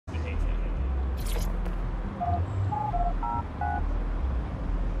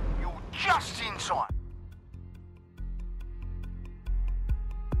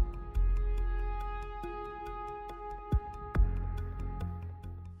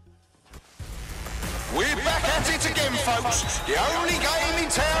We're back at it again, folks. The only game in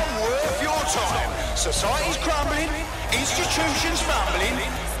town worth your time. Society's crumbling, institutions fumbling.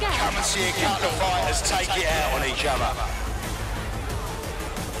 Come and see a couple of fighters take it out on each other.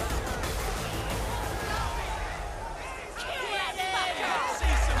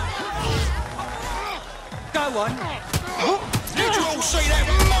 Go on. Did you all see that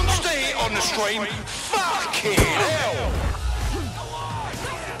monster hit on the stream? Fucking hell!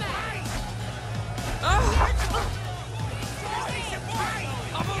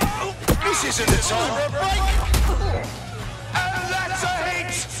 This isn't the time for a break. And that's a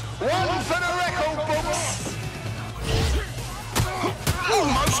hit. One for the record books.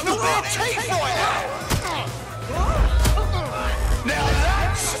 Almost knocked their teeth right out. Now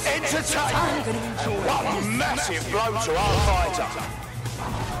that's entertaining. And one massive blow to our fighter.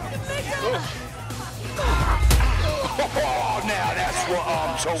 Oh, now that's what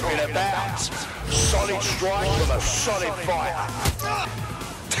I'm talking about. Solid strike from a solid fighter.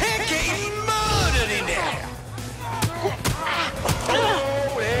 They're getting murdered in there.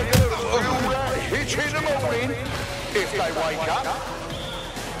 Oh, they're going to feel that hitch in the morning if they wake up.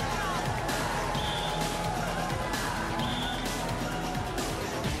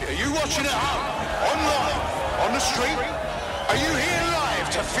 Are you watching at home, online, on the street? Are you here live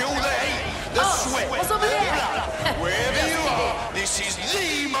to feel the heat, the sweat, the blood? Wherever you are, this is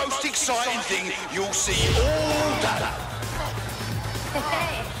the most exciting thing you'll see all day.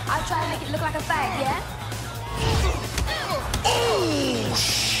 Hey, I'll try to make it look like a fight, yeah? Oh,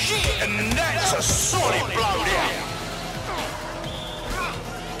 shit! And that's a solid blow there.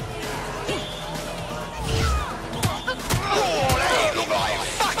 Oh, that look like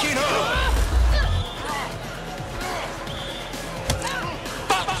fucking hurt.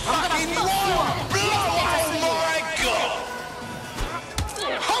 But fucking one blow, oh my God.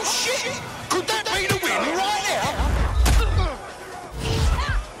 Oh, shit! Could that be the win right now?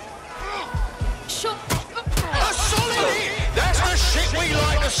 A solid hit! That's the shit we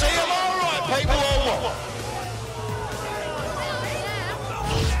like to see. Am I right, people, or what?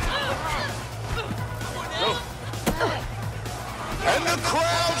 And the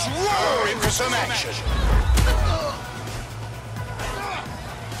crowd's roaring for some action.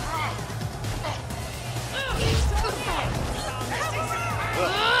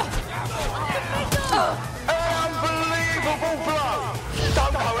 Unbelievable blow.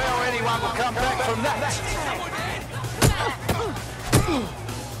 Don't know how anyone will come back from that.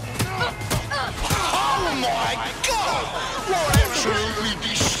 Oh my God! What absolutely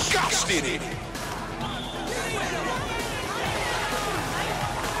disgusting!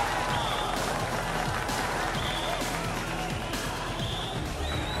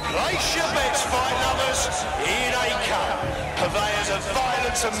 Place your bets, fight lovers. Here they come. Purveyors of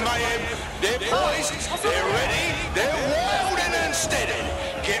violence and mayhem. They're poised, they're ready, they're wilding and steady.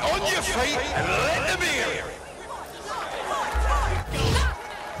 Get on your feet and let them hear it.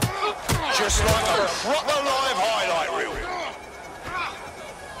 Just like a proper live highlight reel.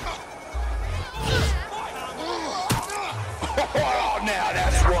 Oh, now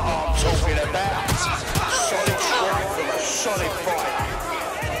that's what I'm talking about. Solid strike from a solid fight.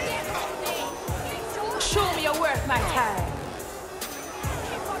 Show me your work, my time.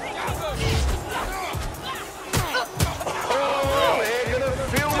 Oh, they're gonna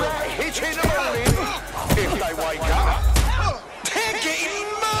feel that hitch in the morning if they wake up. They're getting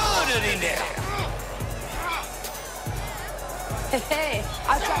murdered in there. Hey,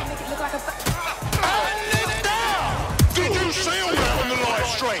 I'll try to make it look like a fight. And they're down. Did you see all that on the live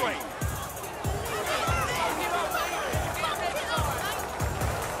stream?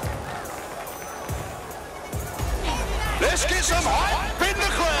 Let's get some hype in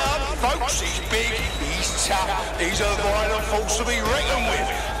the crowd. Folks, he's big, he's tough, he's a violent force to be reckoned with.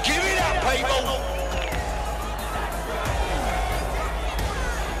 Give it up, people.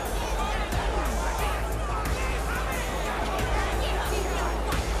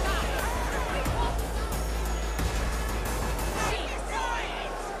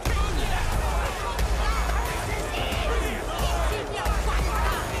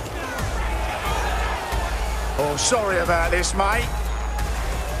 Oh, sorry about this, mate.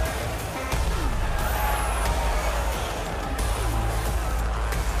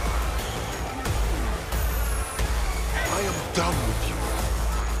 I am done with you.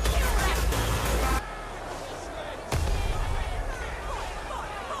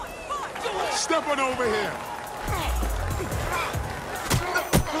 Step on over here.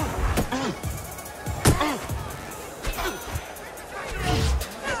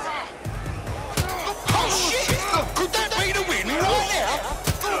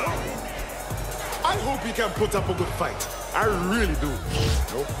 hope he can put up a good fight. I really do.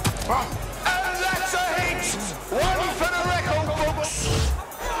 No? And that's a hit! One for the record books!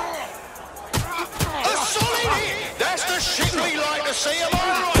 A solid hit! That's the shit we like to see, am I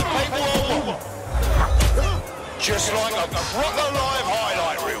right, people? Just like a proper live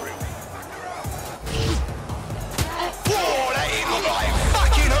highlight reel. Whoa, that hit looked like it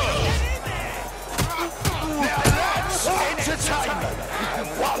fucking hurt! Now that's entertainment! And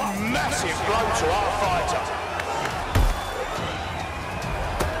one massive blow to our fighter.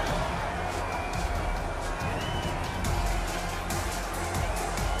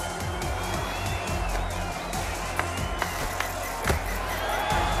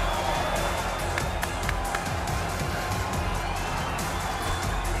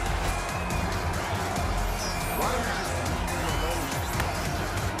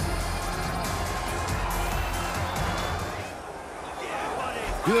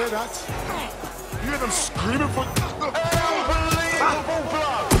 You hear that? You hear them screaming for... Unbelievable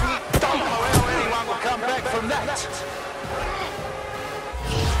blow! Don't know how anyone will come back from that.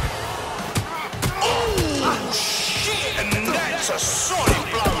 Oh, shit! And that's a solid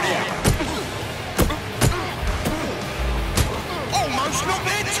blow there. Almost knocked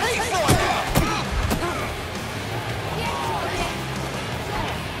their teeth right out.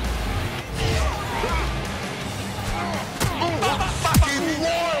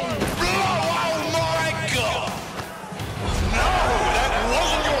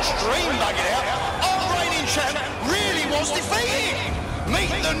 Dream bugging out, our reigning champ really was defeated.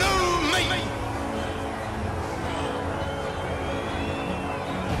 Meet the new me.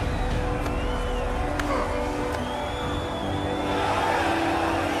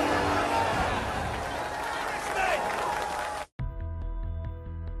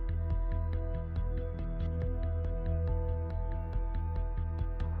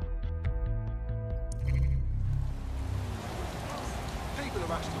 People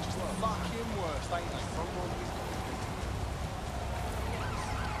are actually just fucking worse, ain't they? From one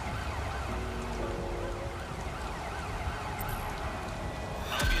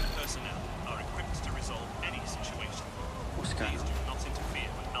Albion personnel are equipped to resolve any situation. What's going on?